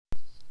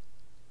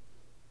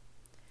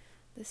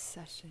This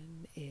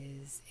session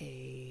is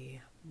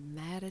a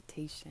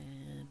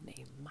meditation,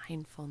 a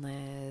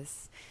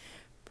mindfulness,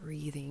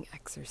 breathing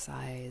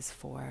exercise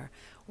for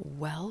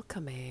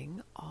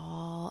welcoming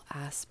all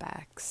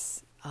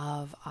aspects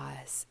of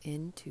us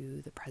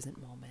into the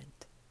present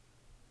moment.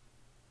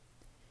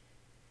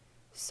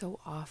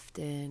 So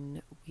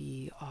often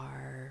we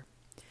are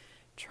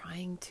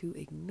trying to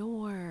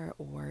ignore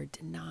or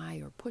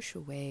deny or push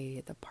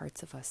away the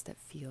parts of us that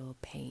feel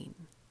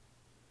pain,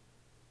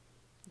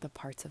 the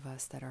parts of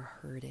us that are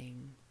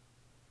hurting.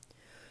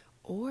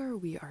 Or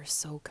we are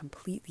so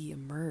completely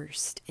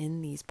immersed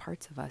in these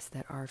parts of us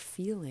that are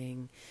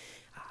feeling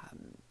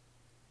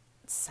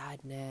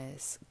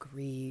sadness,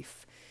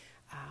 grief,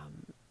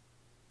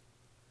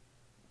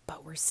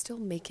 but we're still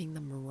making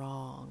them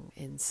wrong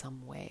in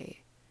some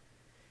way.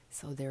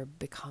 So there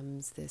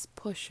becomes this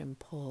push and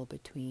pull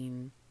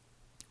between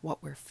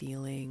what we're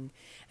feeling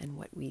and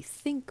what we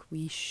think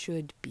we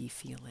should be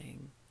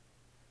feeling.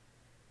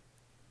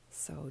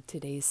 So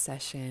today's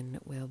session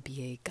will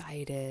be a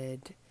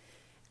guided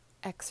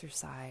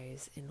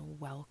exercise in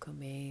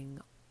welcoming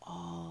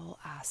all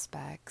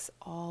aspects,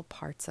 all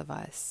parts of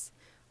us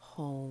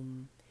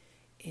home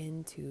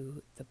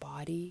into the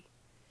body,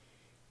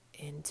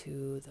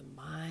 into the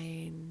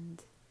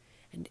mind,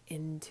 and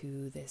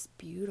into this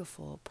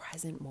beautiful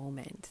present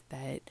moment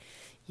that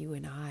you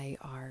and I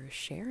are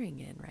sharing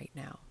in right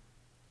now.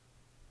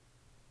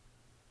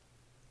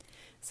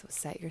 So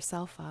set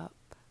yourself up,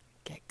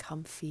 get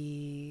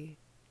comfy.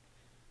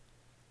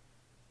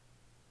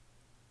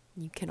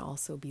 You can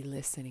also be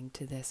listening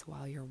to this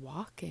while you're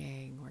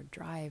walking or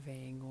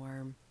driving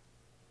or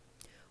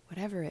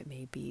whatever it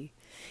may be.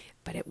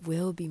 But it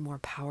will be more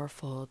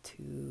powerful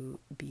to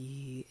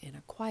be in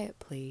a quiet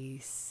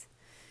place,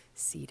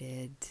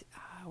 seated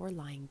or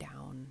lying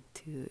down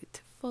to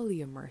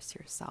fully immerse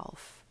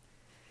yourself.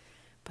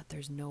 But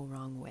there's no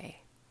wrong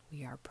way.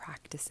 We are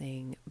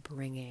practicing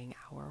bringing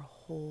our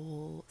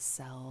whole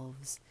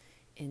selves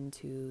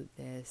into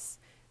this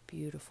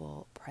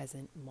beautiful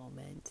present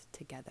moment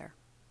together.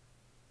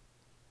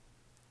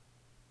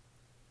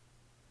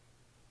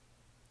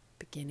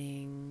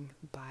 Beginning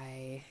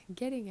by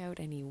getting out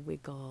any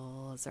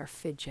wiggles or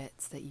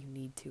fidgets that you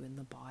need to in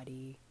the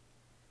body.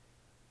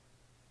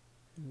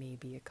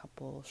 Maybe a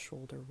couple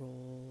shoulder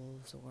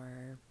rolls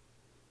or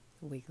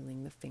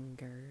wiggling the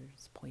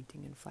fingers,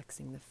 pointing and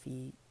flexing the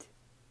feet.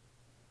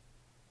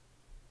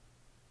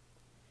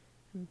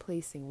 And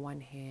placing one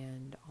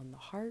hand on the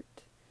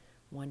heart,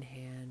 one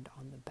hand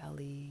on the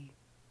belly,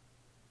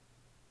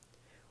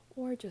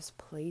 or just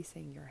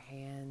placing your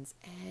hands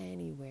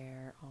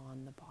anywhere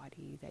on the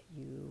body that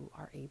you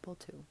are able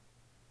to.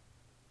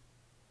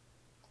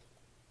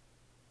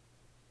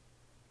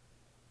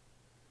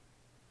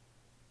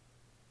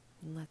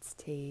 And let's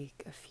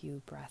take a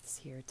few breaths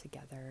here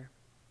together,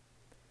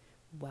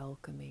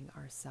 welcoming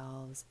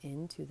ourselves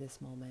into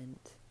this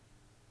moment.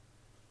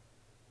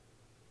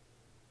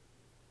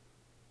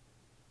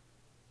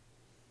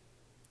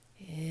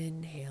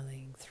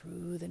 Inhaling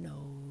through the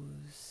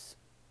nose,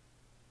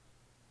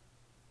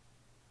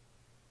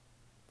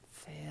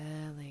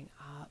 filling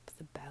up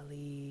the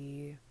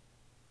belly,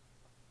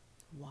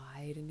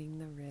 widening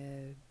the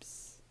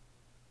ribs,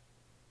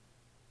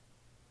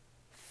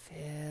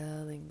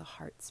 filling the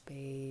heart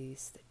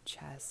space, the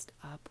chest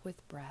up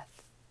with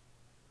breath,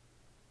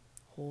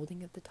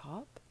 holding at the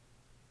top,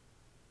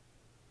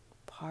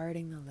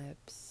 parting the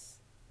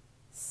lips,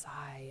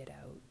 sigh it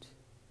out.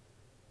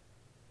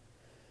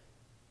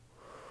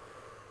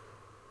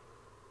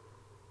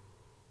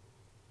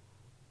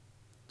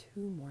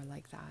 Two more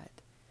like that.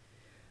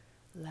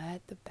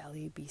 Let the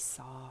belly be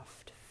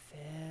soft.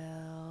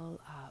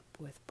 Fill up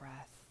with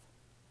breath.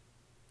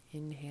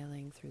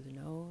 Inhaling through the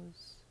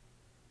nose.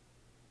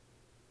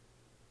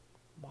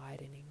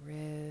 Widening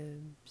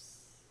ribs.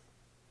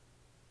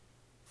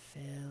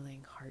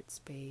 Filling heart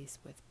space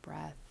with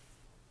breath.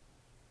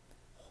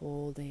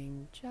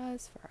 Holding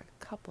just for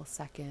a couple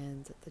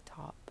seconds at the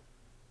top.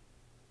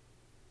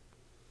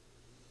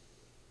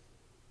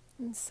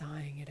 And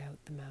sighing it out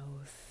the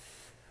mouth.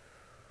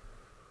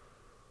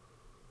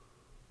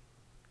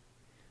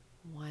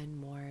 One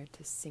more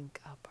to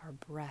sync up our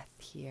breath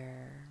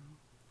here,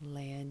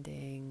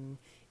 landing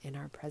in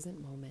our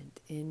present moment,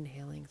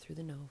 inhaling through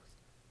the nose,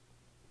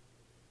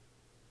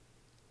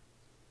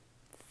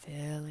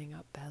 filling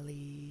up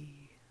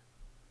belly,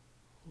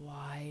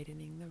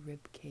 widening the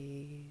rib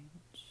cage,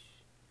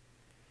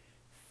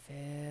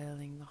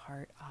 filling the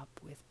heart up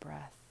with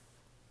breath,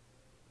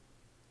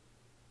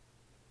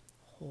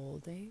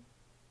 holding,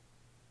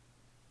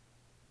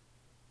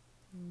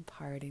 and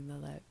parting the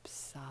lips,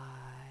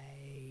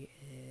 sigh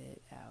it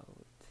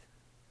out.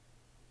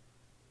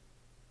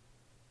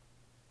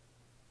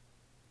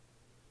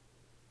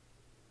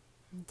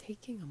 And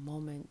taking a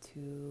moment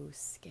to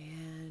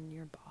scan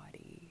your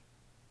body.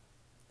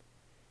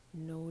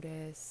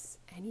 Notice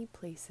any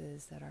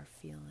places that are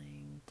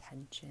feeling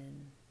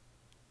tension,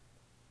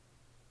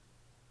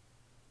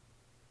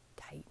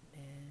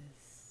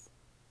 tightness,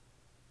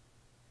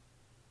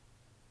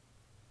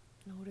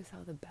 Notice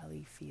how the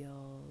belly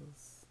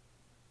feels.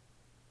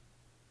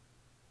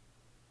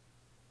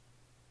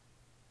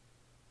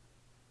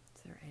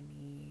 Is there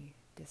any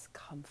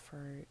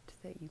discomfort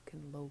that you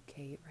can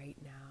locate right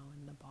now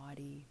in the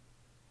body?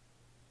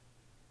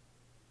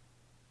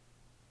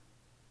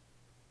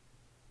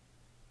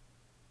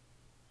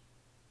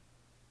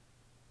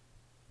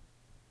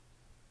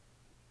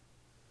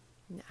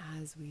 And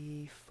as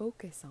we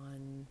focus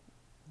on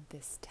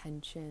this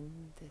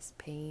tension, this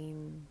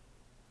pain,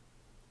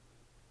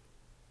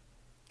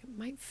 it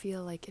might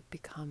feel like it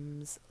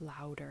becomes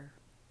louder.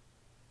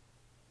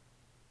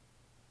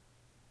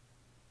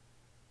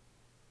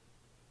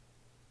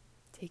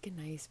 Take a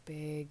nice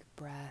big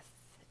breath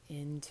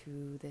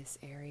into this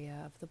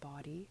area of the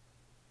body,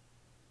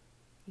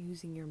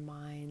 using your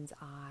mind's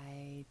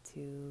eye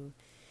to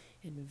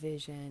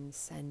envision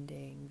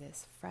sending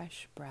this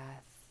fresh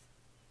breath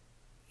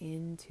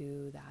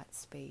into that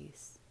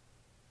space.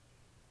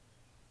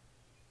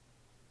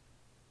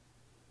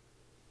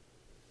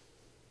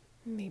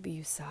 Maybe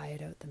you sigh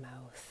it out the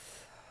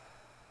mouth.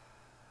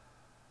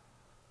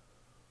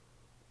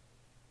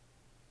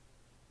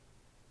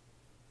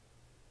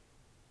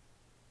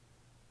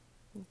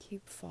 And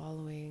keep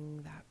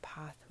following that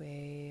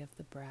pathway of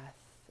the breath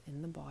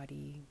in the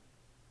body.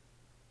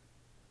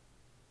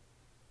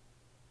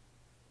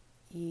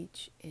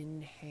 Each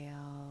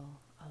inhale,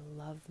 a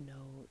love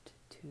note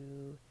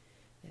to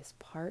this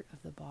part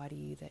of the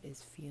body that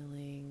is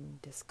feeling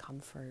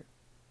discomfort.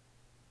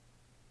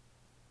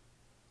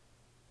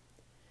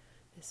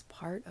 This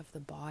part of the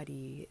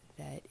body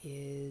that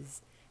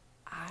is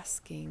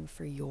asking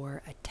for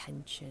your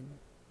attention.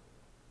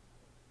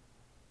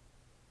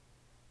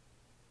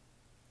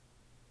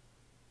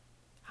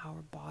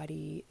 Our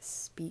body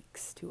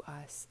speaks to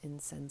us in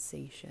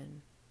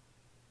sensation.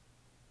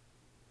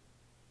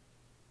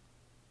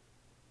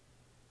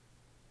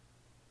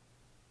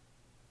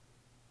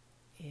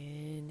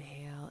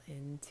 Inhale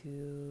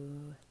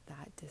into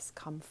that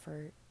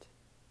discomfort.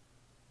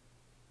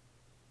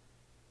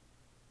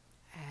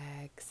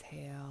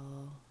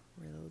 Exhale,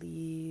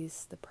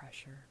 release the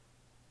pressure.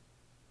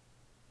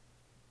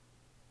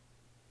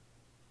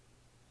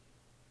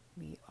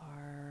 We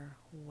are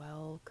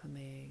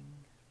welcoming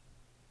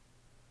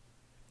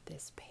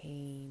this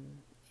pain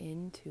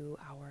into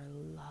our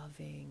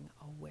loving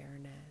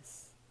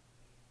awareness.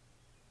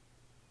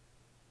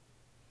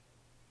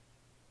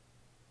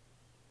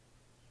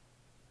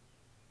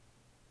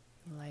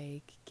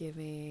 Like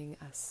giving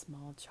a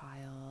small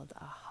child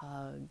a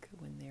hug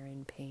when they're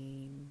in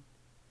pain.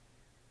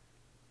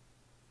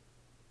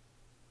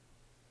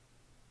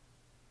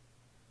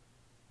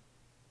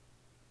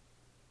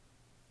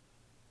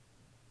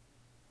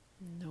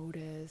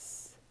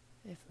 Notice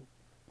if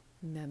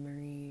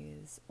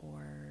memories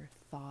or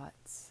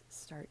thoughts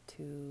start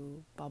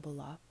to bubble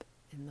up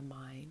in the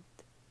mind.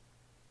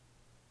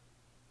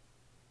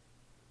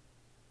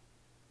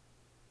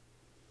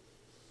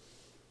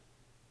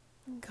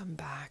 And come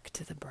back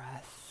to the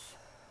breath.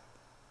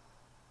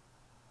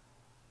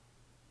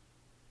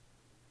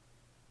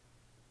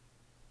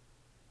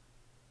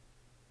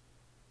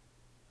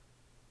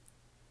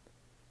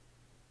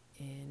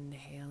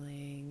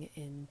 Inhaling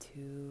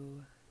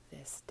into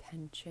this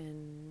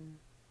tension.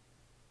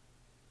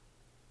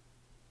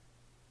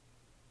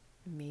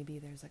 Maybe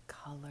there's a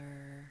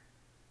color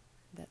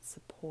that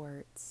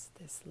supports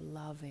this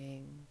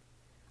loving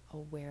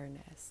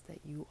awareness that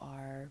you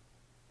are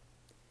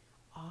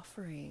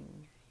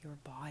offering your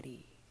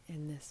body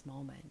in this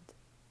moment.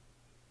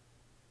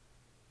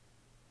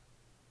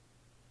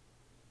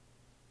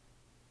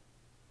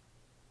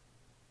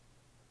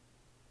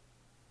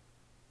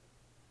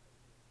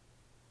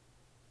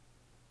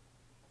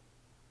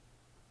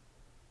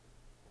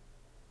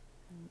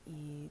 And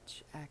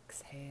each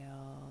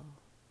exhale,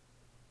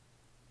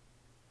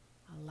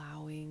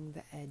 allowing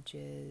the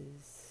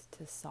edges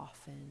to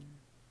soften.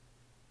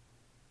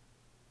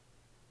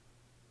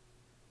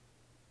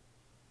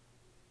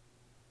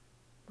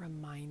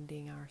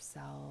 Reminding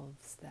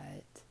ourselves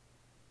that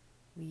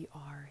we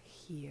are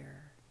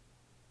here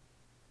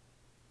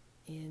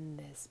in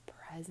this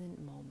present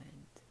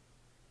moment.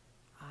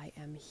 I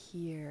am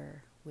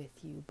here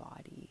with you,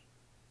 body.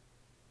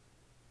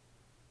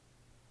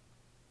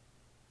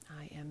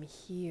 I am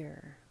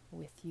here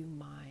with you,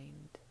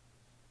 mind.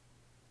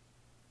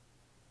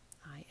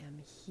 I am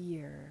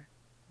here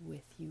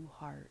with you,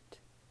 heart.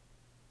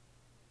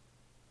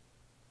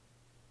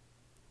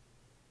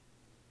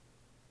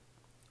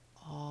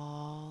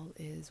 All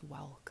is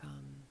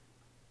welcome.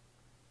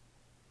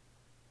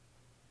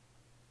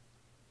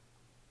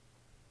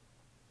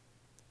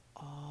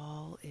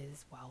 All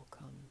is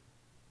welcome.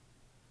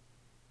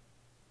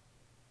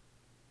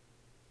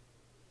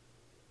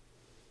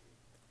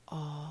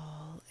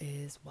 All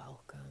is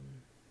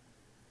welcome.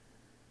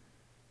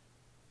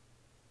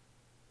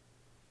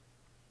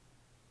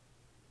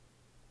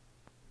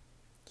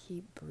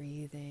 Keep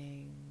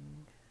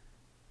breathing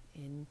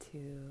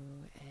into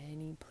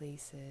any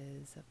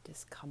places of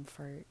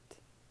discomfort.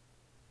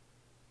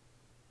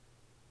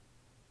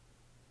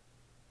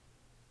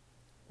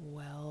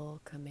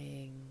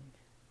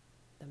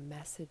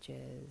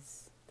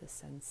 messages, the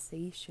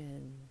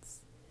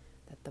sensations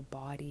that the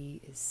body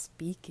is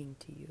speaking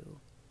to you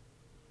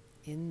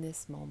in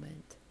this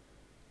moment.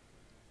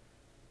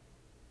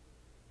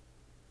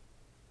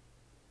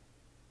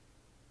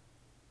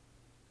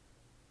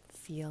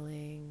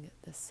 Feeling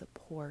the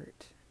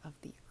support of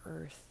the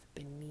earth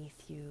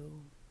beneath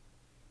you.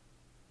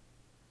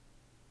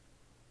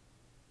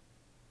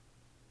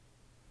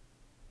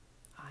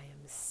 I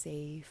am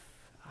safe,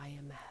 I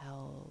am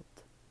held,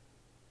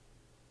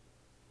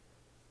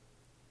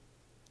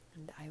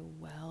 and I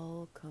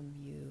welcome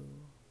you,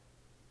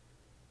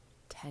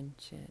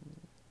 tension.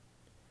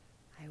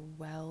 I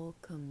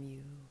welcome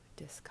you,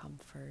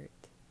 discomfort,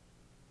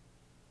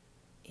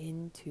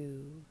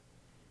 into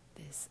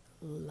this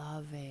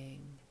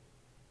loving,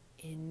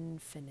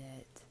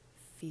 infinite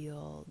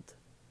field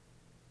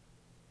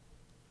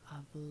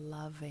of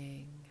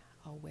loving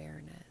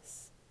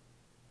awareness.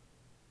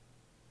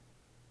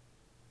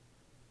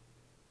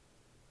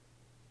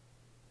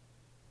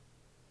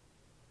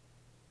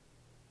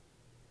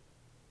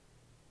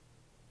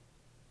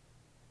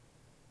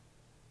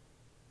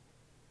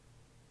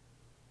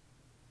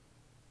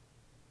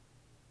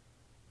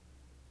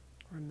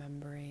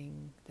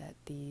 Remembering that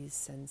these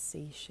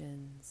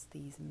sensations,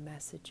 these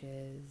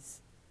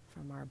messages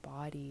from our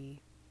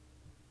body,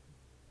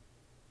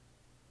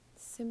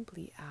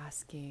 simply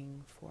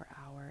asking for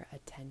our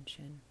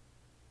attention.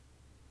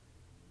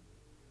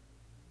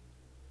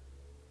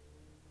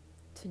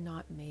 To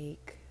not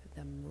make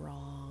them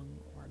wrong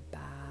or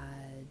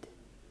bad.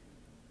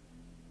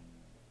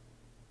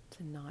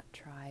 To not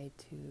try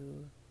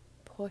to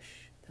push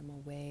them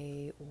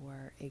away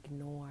or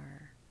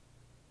ignore.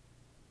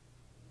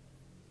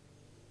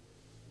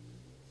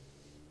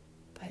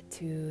 But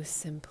to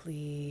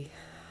simply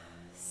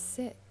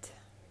sit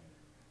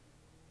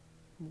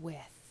with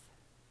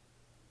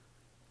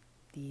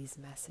these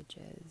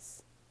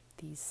messages,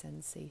 these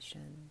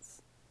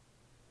sensations,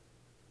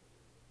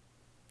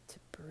 to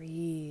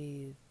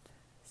breathe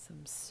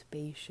some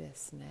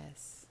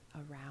spaciousness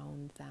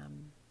around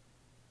them.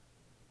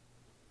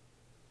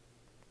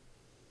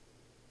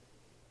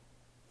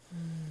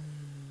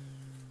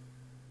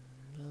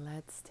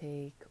 Let's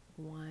take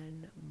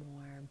one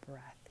more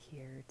breath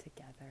here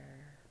together.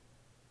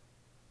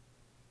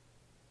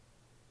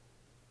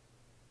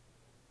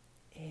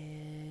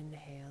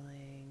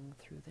 Inhaling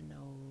through the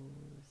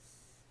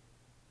nose,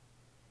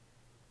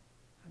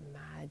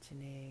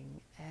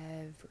 imagining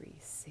every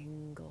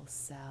single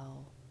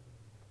cell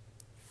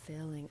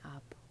filling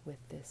up with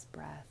this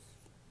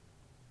breath,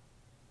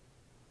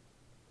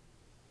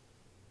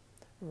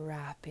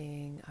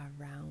 wrapping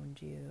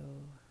around you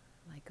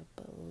like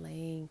a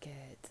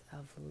blanket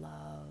of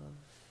love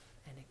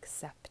and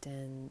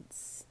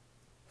acceptance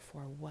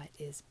for what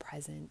is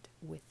present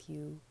with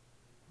you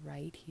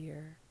right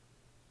here.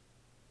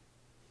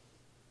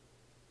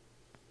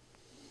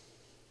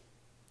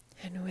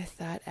 And with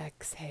that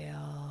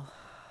exhale,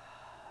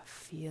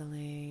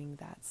 feeling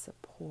that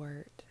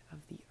support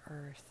of the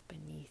earth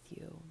beneath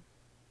you.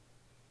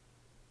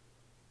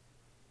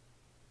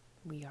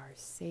 We are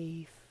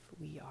safe,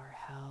 we are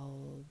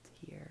held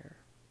here.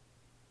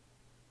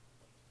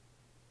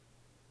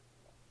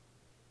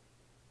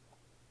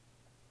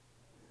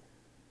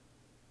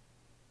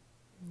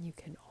 You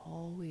can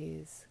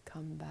always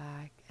come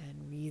back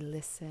and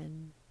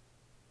re-listen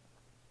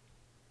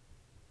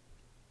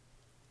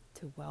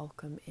to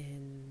welcome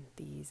in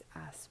these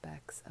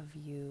aspects of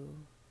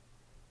you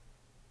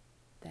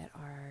that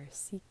are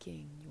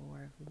seeking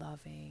your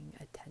loving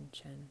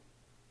attention.